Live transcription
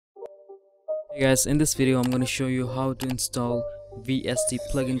Hey guys, in this video I'm going to show you how to install VST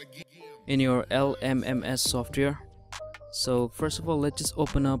plugin in your Lmms software. So first of all, let's just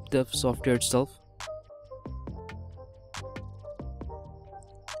open up the software itself.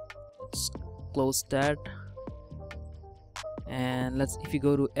 Let's close that, and if you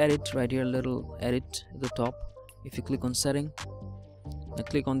go to edit right here, little edit at the top, if you click on setting and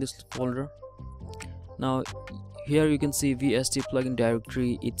click on this folder, now here you can see VST plugin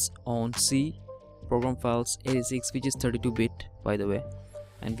directory. It's on C, program files 86, which is 32-bit by the way,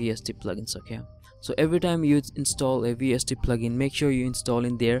 and VST plugins. Okay, so every time you install a VST plugin, make sure you install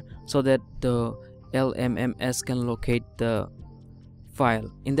in there so that the Lmms can locate the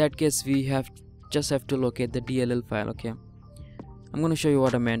file. In that case, we just have to locate the DLL file. Okay, I'm gonna show you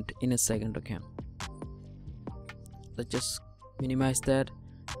what I meant in a second. Okay, let's just minimize that.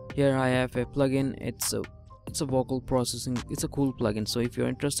 Here I have a plugin. It's a vocal processing. It's a cool plugin, so if you're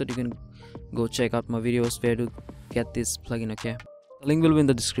interested, you can go check out my videos where to get this plugin. Okay, the link will be in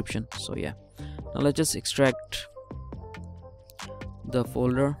the description. So yeah, now let's just extract the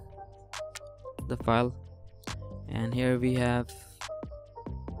folder, the file, and here we have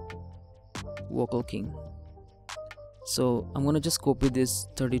Vocal King. So I'm gonna just copy this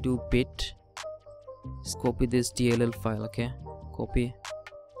 32-bit, just copy this DLL file. Okay, copy,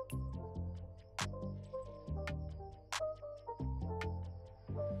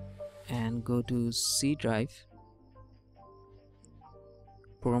 and go to C drive,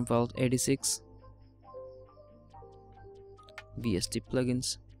 program file 86, VST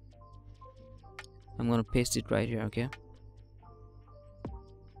plugins. I'm gonna paste it right here. Okay,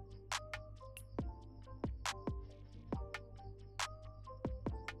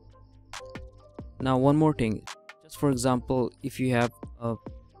 now one more thing, just for example, if you have a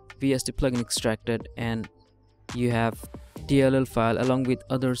VST plugin extracted and you have DLL file along with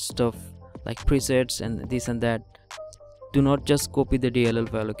other stuff like presets and this and that, do not just copy the DLL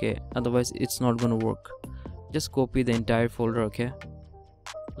file. Okay, otherwise it's not gonna work. Just copy the entire folder, okay,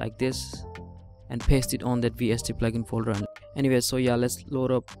 like this, and paste it on that VST plugin folder. Anyway, so yeah, let's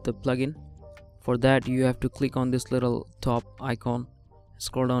load up the plugin. For that, you have to click on this little top icon,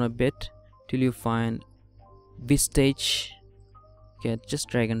 scroll down a bit till you find VStage. Okay, just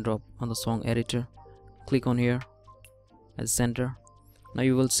drag and drop on the song editor, click on here at the center. Now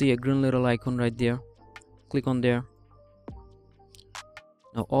you will see a green little icon right there, click on there.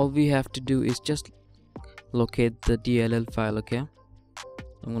 Now all we have to do is just locate the DLL file. Okay,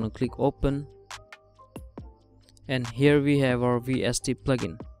 I'm gonna click open, and here we have our VST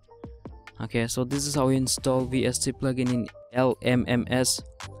plugin. Okay, so this is how you install VST plugin in Lmms,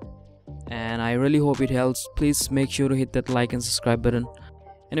 and I really hope it helps. Please make sure to hit that like and subscribe button.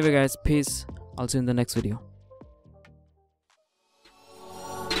 Anyway guys, peace. I'll see you in the next video.